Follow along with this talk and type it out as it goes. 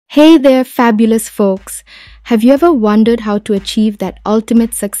Hey there, fabulous folks. Have you ever wondered how to achieve that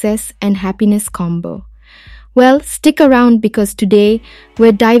ultimate success and happiness combo? Well, stick around because today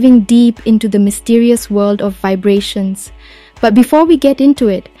we're diving deep into the mysterious world of vibrations. But before we get into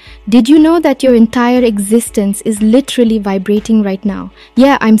it, did you know that your entire existence is literally vibrating right now?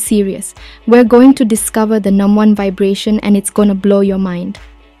 Yeah, I'm serious. We're going to discover the number one vibration and it's gonna blow your mind.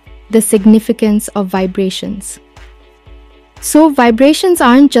 The significance of vibrations. So vibrations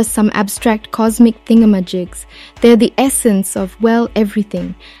aren't just some abstract cosmic thingamajigs. They're the essence of, well,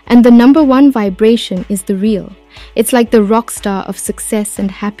 everything. And the number one vibration is the real. It's like the rock star of success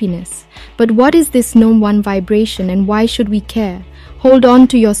and happiness. But what is this number one vibration and why should we care? Hold on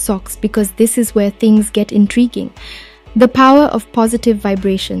to your socks because this is where things get intriguing. The power of positive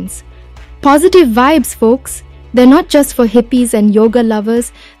vibrations. Positive vibes, folks. They're not just for hippies and yoga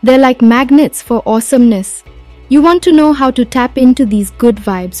lovers. They're like magnets for awesomeness. You want to know how to tap into these good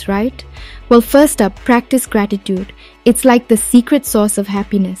vibes, right? Well, first up, practice gratitude. It's like the secret source of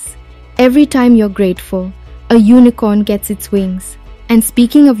happiness. Every time you're grateful, a unicorn gets its wings. And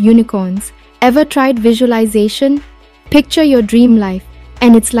speaking of unicorns, ever tried visualization? Picture your dream life,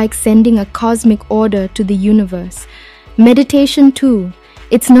 and it's like sending a cosmic order to the universe. Meditation too.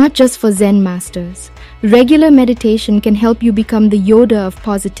 It's not just for Zen masters. Regular meditation can help you become the Yoda of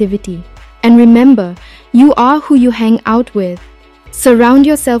positivity. And remember, you are who you hang out with. Surround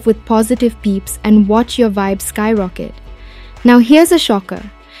yourself with positive peeps and watch your vibe skyrocket. Now here's a shocker.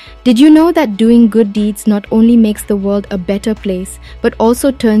 Did you know that doing good deeds not only makes the world a better place, but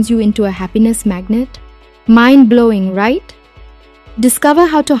also turns you into a happiness magnet? Mind-blowing, right? Discover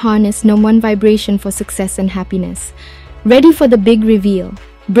how to harness number one vibration for success and happiness. Ready for the big reveal.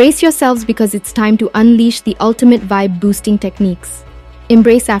 Brace yourselves because it's time to unleash the ultimate vibe-boosting techniques.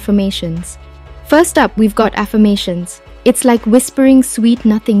 Embrace affirmations. First up, we've got affirmations. It's like whispering sweet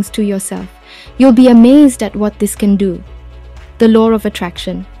nothings to yourself. You'll be amazed at what this can do. The law of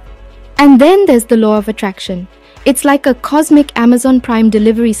attraction. And then there's the law of attraction. It's like a cosmic Amazon Prime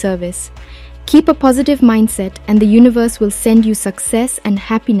delivery service. Keep a positive mindset and the universe will send you success and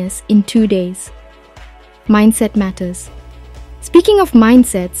happiness in 2 days. Mindset matters. Speaking of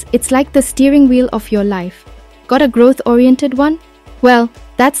mindsets, it's like the steering wheel of your life. Got a growth-oriented one? Well,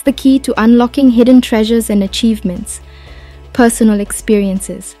 that's the key to unlocking hidden treasures and achievements. Personal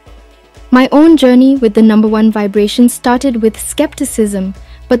experiences. My own journey with the number one vibration started with skepticism,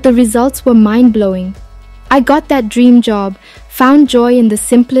 but the results were mind-blowing. I got that dream job, found joy in the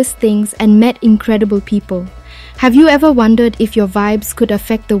simplest things, and met incredible people. Have you ever wondered if your vibes could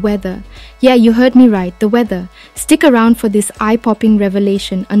affect the weather? Yeah, you heard me right, the weather. Stick around for this eye-popping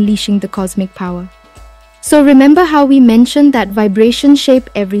revelation unleashing the cosmic power. So remember how we mentioned that vibrations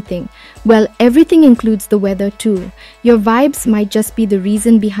shape everything? Well, everything includes the weather too. Your vibes might just be the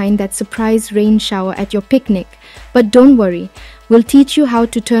reason behind that surprise rain shower at your picnic. But don't worry, we'll teach you how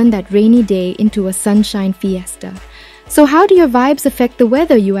to turn that rainy day into a sunshine fiesta. So how do your vibes affect the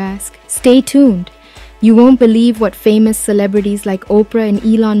weather, you ask? Stay tuned. You won't believe what famous celebrities like Oprah and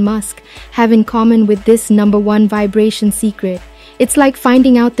Elon Musk have in common with this number one vibration secret. It's like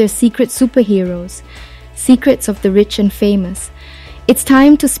finding out their secret superheroes. Secrets of the rich and famous. It's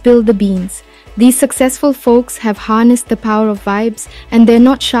time to spill the beans. These successful folks have harnessed the power of vibes and they're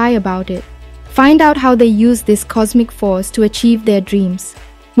not shy about it. Find out how they use this cosmic force to achieve their dreams.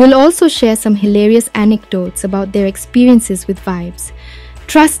 We'll also share some hilarious anecdotes about their experiences with vibes.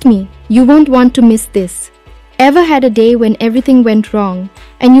 Trust me, you won't want to miss this. Ever had a day when everything went wrong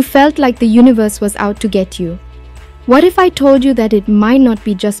and you felt like the universe was out to get you? What if I told you that it might not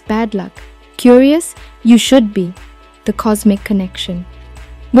be just bad luck? Curious? You should be. The cosmic connection.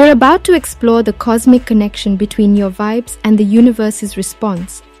 We're about to explore the cosmic connection between your vibes and the universe's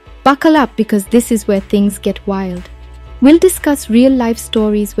response. Buckle up because this is where things get wild. We'll discuss real-life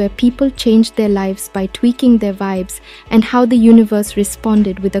stories where people changed their lives by tweaking their vibes and how the universe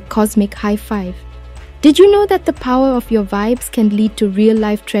responded with a cosmic high five. Did you know that the power of your vibes can lead to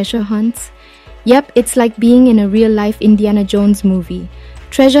real-life treasure hunts? Yep, it's like being in a real-life Indiana Jones movie.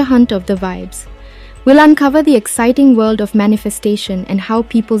 Treasure hunt of the vibes. We'll uncover the exciting world of manifestation and how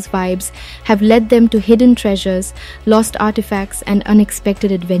people's vibes have led them to hidden treasures, lost artifacts, and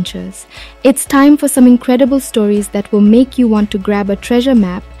unexpected adventures. It's time for some incredible stories that will make you want to grab a treasure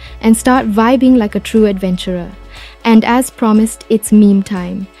map and start vibing like a true adventurer. And as promised, it's meme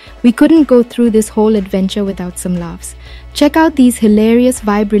time. We couldn't go through this whole adventure without some laughs. Check out these hilarious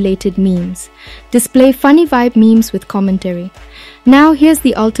vibe-related memes. Display funny vibe memes with commentary. Now here's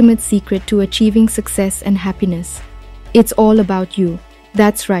the ultimate secret to achieving success and happiness. It's all about you.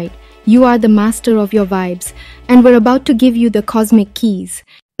 That's right, you are the master of your vibes, and we're about to give you the cosmic keys.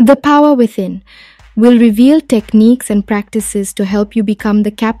 The Power Within will reveal techniques and practices to help you become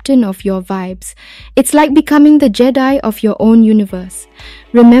the captain of your vibes. It's like becoming the Jedi of your own universe.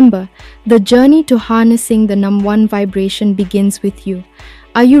 Remember, the journey to harnessing the number one vibration begins with you.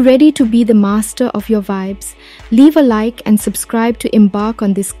 Are you ready to be the master of your vibes? Leave a like and subscribe to embark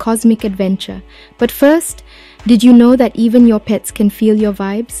on this cosmic adventure. But first, did you know that even your pets can feel your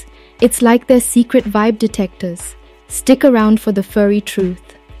vibes? It's like they're secret vibe detectors. Stick around for the furry truth.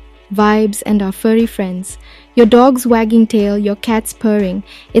 Vibes and our furry friends. Your dog's wagging tail, your cat's purring,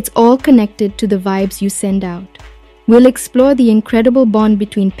 it's all connected to the vibes you send out. We'll explore the incredible bond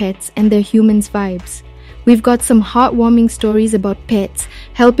between pets and their humans' vibes. We've got some heartwarming stories about pets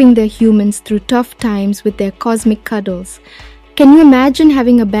helping their humans through tough times with their cosmic cuddles. Can you imagine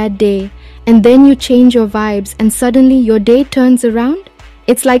having a bad day and then you change your vibes and suddenly your day turns around?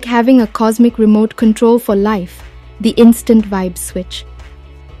 It's like having a cosmic remote control for life, the instant vibe switch.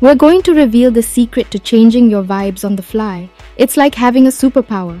 We're going to reveal the secret to changing your vibes on the fly. It's like having a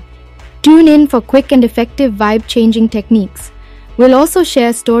superpower. Tune in for quick and effective vibe-changing techniques. We'll also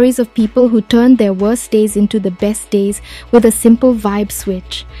share stories of people who turned their worst days into the best days with a simple vibe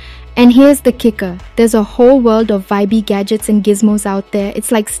switch. And here's the kicker. There's a whole world of vibey gadgets and gizmos out there.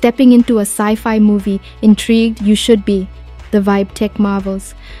 It's like stepping into a sci-fi movie. Intrigued? You should be. The Vibe Tech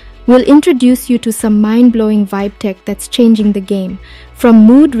Marvels. We'll introduce you to some mind-blowing vibe tech that's changing the game. From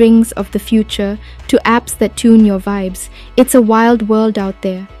mood rings of the future to apps that tune your vibes, it's a wild world out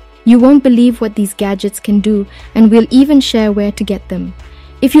there. You won't believe what these gadgets can do, and we'll even share where to get them.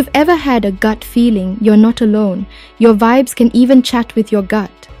 If you've ever had a gut feeling, you're not alone. Your vibes can even chat with your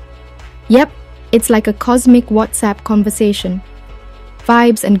gut. Yep, it's like a cosmic WhatsApp conversation.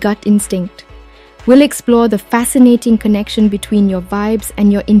 Vibes and gut instinct. We'll explore the fascinating connection between your vibes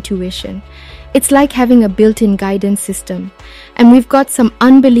and your intuition. It's like having a built-in guidance system. And we've got some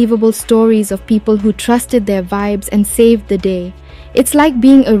unbelievable stories of people who trusted their vibes and saved the day. It's like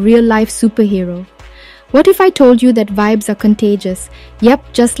being a real-life superhero. What if I told you that vibes are contagious?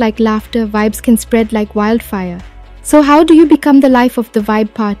 Yep, just like laughter, vibes can spread like wildfire. So how do you become the life of the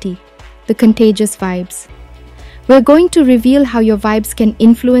vibe party? The contagious vibes. We're going to reveal how your vibes can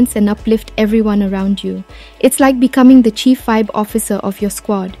influence and uplift everyone around you. It's like becoming the chief vibe officer of your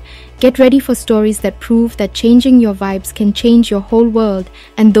squad. Get ready for stories that prove that changing your vibes can change your whole world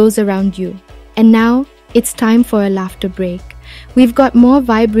and those around you. And now, it's time for a laughter break. We've got more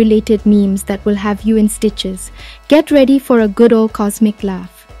vibe-related memes that will have you in stitches. Get ready for a good old cosmic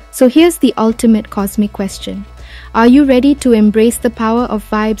laugh. So here's the ultimate cosmic question. Are you ready to embrace the power of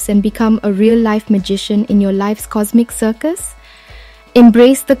vibes and become a real-life magician in your life's cosmic circus?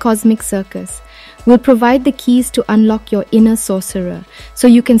 Embrace the cosmic circus. We'll provide the keys to unlock your inner sorcerer so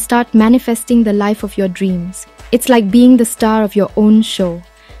you can start manifesting the life of your dreams. It's like being the star of your own show.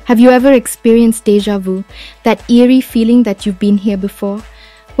 Have you ever experienced déjà vu, that eerie feeling that you've been here before?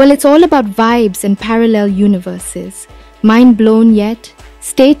 Well, it's all about vibes and parallel universes. Mind blown yet?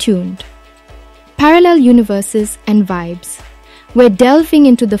 Stay tuned. Parallel universes and vibes. We're delving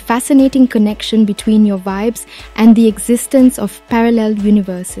into the fascinating connection between your vibes and the existence of parallel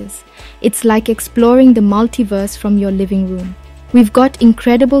universes. It's like exploring the multiverse from your living room. We've got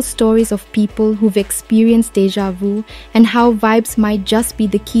incredible stories of people who've experienced déjà vu and how vibes might just be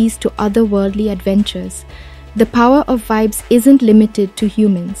the keys to otherworldly adventures. The power of vibes isn't limited to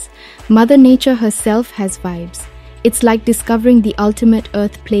humans. Mother Nature herself has vibes. It's like discovering the ultimate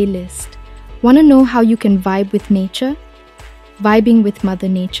Earth playlist. Want to know how you can vibe with nature? Vibing with Mother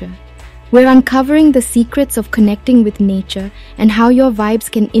Nature. We're uncovering the secrets of connecting with nature and how your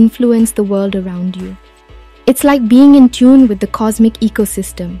vibes can influence the world around you. It's like being in tune with the cosmic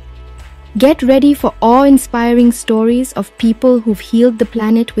ecosystem. Get ready for awe-inspiring stories of people who've healed the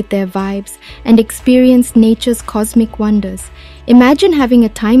planet with their vibes and experienced nature's cosmic wonders. Imagine having a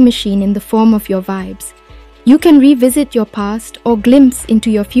time machine in the form of your vibes. You can revisit your past or glimpse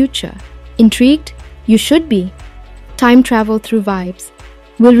into your future. Intrigued? You should be. Time travel through vibes.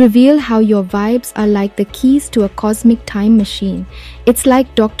 We'll reveal how your vibes are like the keys to a cosmic time machine. It's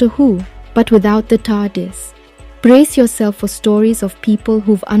like Doctor Who, but without the TARDIS. Brace yourself for stories of people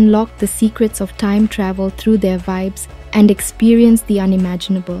who've unlocked the secrets of time travel through their vibes and experienced the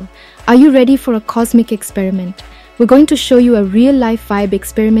unimaginable. Are you ready for a cosmic experiment? We're going to show you a real-life vibe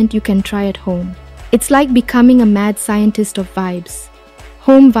experiment you can try at home. It's like becoming a mad scientist of vibes.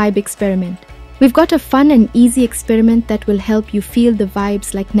 Home vibe experiment. We've got a fun and easy experiment that will help you feel the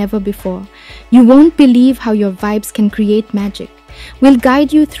vibes like never before. You won't believe how your vibes can create magic. We'll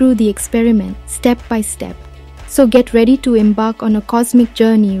guide you through the experiment, step by step. So get ready to embark on a cosmic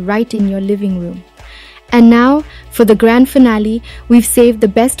journey right in your living room. And now, for the grand finale, we've saved the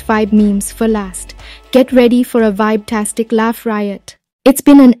best vibe memes for last. Get ready for a vibe-tastic laugh riot. It's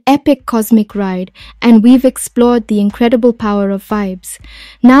been an epic cosmic ride, and we've explored the incredible power of vibes.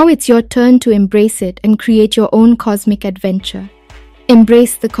 Now it's your turn to embrace it and create your own cosmic adventure.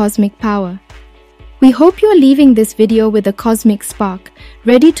 Embrace the cosmic power. We hope you're leaving this video with a cosmic spark,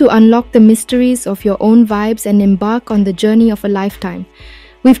 ready to unlock the mysteries of your own vibes and embark on the journey of a lifetime.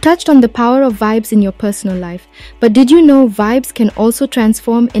 We've touched on the power of vibes in your personal life, but did you know vibes can also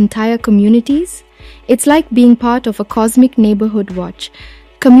transform entire communities? It's like being part of a cosmic neighborhood watch.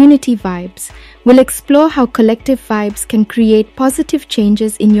 Community vibes. We'll explore how collective vibes can create positive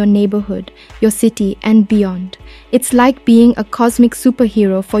changes in your neighborhood, your city, and beyond. It's like being a cosmic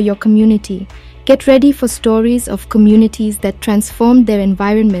superhero for your community. Get ready for stories of communities that transformed their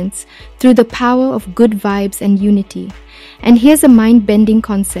environments through the power of good vibes and unity. And here's a mind-bending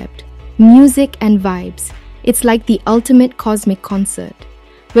concept: music and vibes. It's like the ultimate cosmic concert.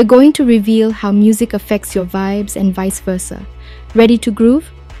 We're going to reveal how music affects your vibes and vice versa. Ready to groove?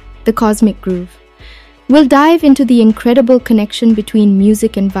 The cosmic groove. We'll dive into the incredible connection between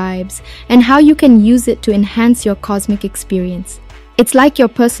music and vibes and how you can use it to enhance your cosmic experience. It's like your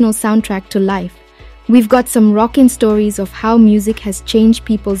personal soundtrack to life. We've got some rockin' stories of how music has changed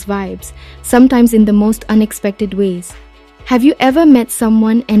people's vibes, sometimes in the most unexpected ways. Have you ever met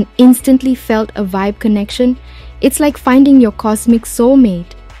someone and instantly felt a vibe connection? It's like finding your cosmic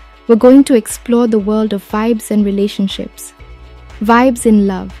soulmate. We're going to explore the world of vibes and relationships. Vibes in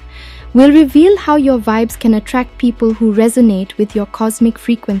love. We'll reveal how your vibes can attract people who resonate with your cosmic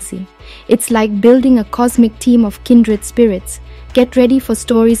frequency. It's like building a cosmic team of kindred spirits. Get ready for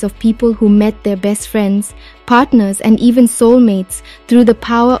stories of people who met their best friends, partners, and even soulmates through the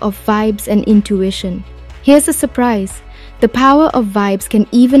power of vibes and intuition. Here's a surprise. The power of vibes can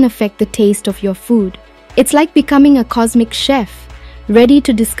even affect the taste of your food. It's like becoming a cosmic chef, ready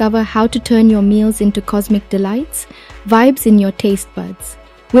to discover how to turn your meals into cosmic delights. Vibes in your taste buds.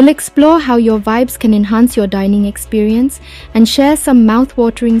 We'll explore how your vibes can enhance your dining experience and share some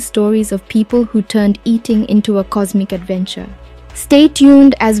mouth-watering stories of people who turned eating into a cosmic adventure. Stay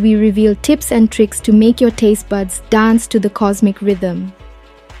tuned as we reveal tips and tricks to make your taste buds dance to the cosmic rhythm.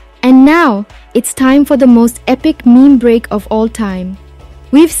 And now, it's time for the most epic meme break of all time.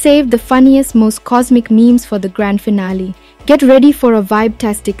 We've saved the funniest, most cosmic memes for the grand finale. Get ready for a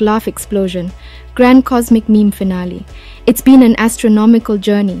vibe-tastic laugh explosion. Grand cosmic meme finale. It's been an astronomical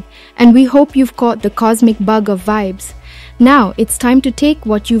journey, and we hope you've caught the cosmic bug of vibes. Now, it's time to take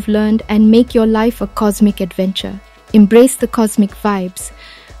what you've learned and make your life a cosmic adventure. Embrace the cosmic vibes.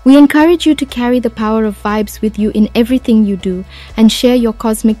 We encourage you to carry the power of vibes with you in everything you do and share your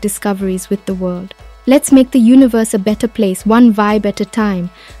cosmic discoveries with the world. Let's make the universe a better place, one vibe at a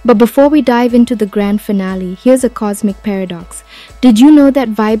time. But before we dive into the grand finale, here's a cosmic paradox. Did you know that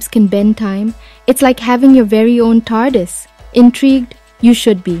vibes can bend time? It's like having your very own TARDIS. Intrigued? You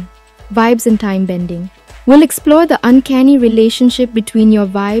should be. Vibes and time bending. We'll explore the uncanny relationship between your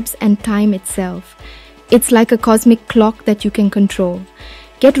vibes and time itself. It's like a cosmic clock that you can control.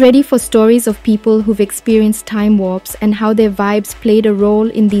 Get ready for stories of people who've experienced time warps and how their vibes played a role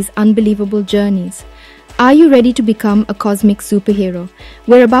in these unbelievable journeys. Are you ready to become a cosmic superhero?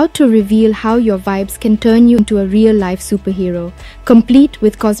 We're about to reveal how your vibes can turn you into a real-life superhero, complete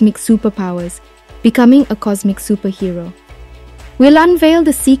with cosmic superpowers. Becoming a cosmic superhero. We'll unveil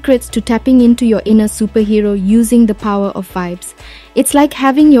the secrets to tapping into your inner superhero using the power of vibes. It's like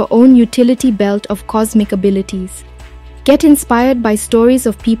having your own utility belt of cosmic abilities. Get inspired by stories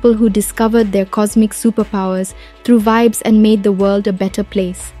of people who discovered their cosmic superpowers through vibes and made the world a better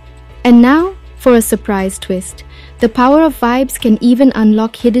place. And now, for a surprise twist. The power of vibes can even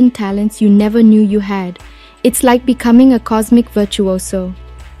unlock hidden talents you never knew you had. It's like becoming a cosmic virtuoso.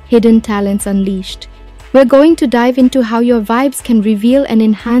 Hidden talents unleashed. We're going to dive into how your vibes can reveal and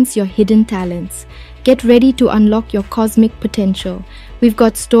enhance your hidden talents. Get ready to unlock your cosmic potential. We've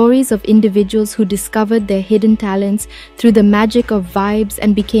got stories of individuals who discovered their hidden talents through the magic of vibes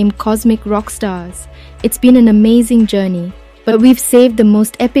and became cosmic rock stars. It's been an amazing journey, but we've saved the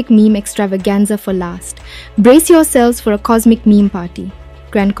most epic meme extravaganza for last. Brace yourselves for a cosmic meme party.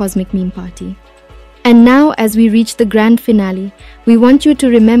 Grand cosmic meme party. And now, as we reach the grand finale, we want you to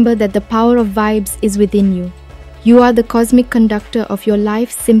remember that the power of vibes is within you. You are the cosmic conductor of your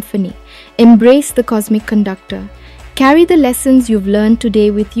life's symphony. Embrace the cosmic conductor. Carry the lessons you've learned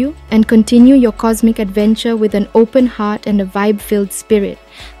today with you and continue your cosmic adventure with an open heart and a vibe-filled spirit.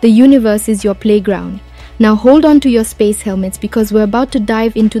 The universe is your playground. Now hold on to your space helmets because we're about to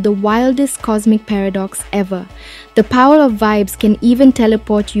dive into the wildest cosmic paradox ever. The power of vibes can even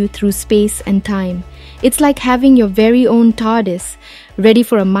teleport you through space and time. It's like having your very own TARDIS. Ready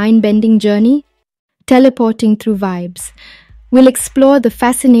for a mind-bending journey? Teleporting through vibes. We'll explore the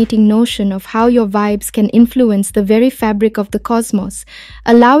fascinating notion of how your vibes can influence the very fabric of the cosmos,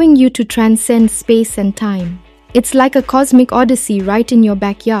 allowing you to transcend space and time. It's like a cosmic odyssey right in your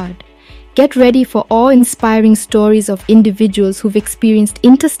backyard. Get ready for awe-inspiring stories of individuals who've experienced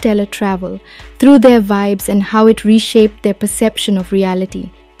interstellar travel through their vibes and how it reshaped their perception of reality.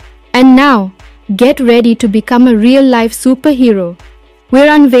 And now, get ready to become a real-life superhero.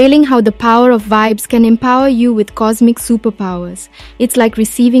 We're unveiling how the power of vibes can empower you with cosmic superpowers. It's like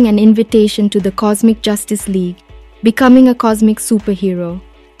receiving an invitation to the Cosmic Justice League, becoming a cosmic superhero.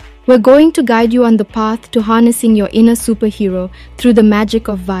 We're going to guide you on the path to harnessing your inner superhero through the magic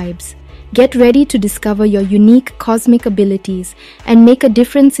of vibes. Get ready to discover your unique cosmic abilities and make a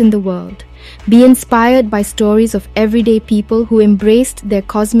difference in the world. Be inspired by stories of everyday people who embraced their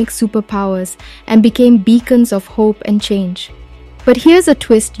cosmic superpowers and became beacons of hope and change. But here's a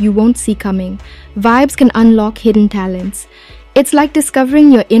twist you won't see coming. Vibes can unlock hidden talents. It's like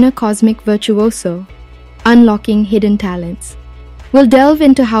discovering your inner cosmic virtuoso, unlocking hidden talents. We'll delve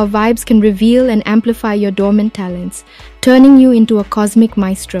into how vibes can reveal and amplify your dormant talents, turning you into a cosmic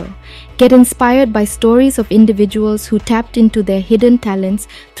maestro. Get inspired by stories of individuals who tapped into their hidden talents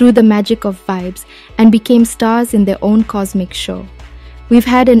through the magic of vibes and became stars in their own cosmic show. We've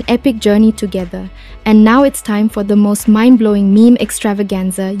had an epic journey together, and now it's time for the most mind-blowing meme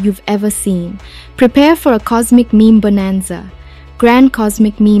extravaganza you've ever seen. Prepare for a cosmic meme bonanza. Grand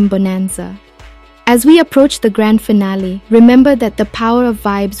Cosmic Meme Bonanza. As we approach the grand finale, remember that the power of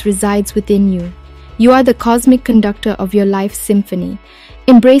vibes resides within you. You are the cosmic conductor of your life's symphony.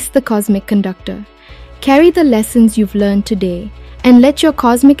 Embrace the cosmic conductor. Carry the lessons you've learned today, and let your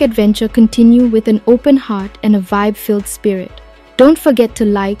cosmic adventure continue with an open heart and a vibe-filled spirit. Don't forget to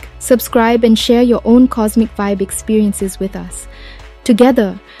like, subscribe, and share your own cosmic vibe experiences with us.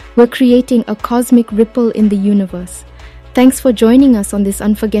 Together, we're creating a cosmic ripple in the universe. Thanks for joining us on this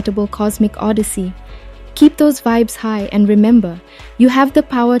unforgettable cosmic odyssey. Keep those vibes high and remember, you have the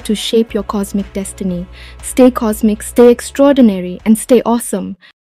power to shape your cosmic destiny. Stay cosmic, stay extraordinary, and stay awesome.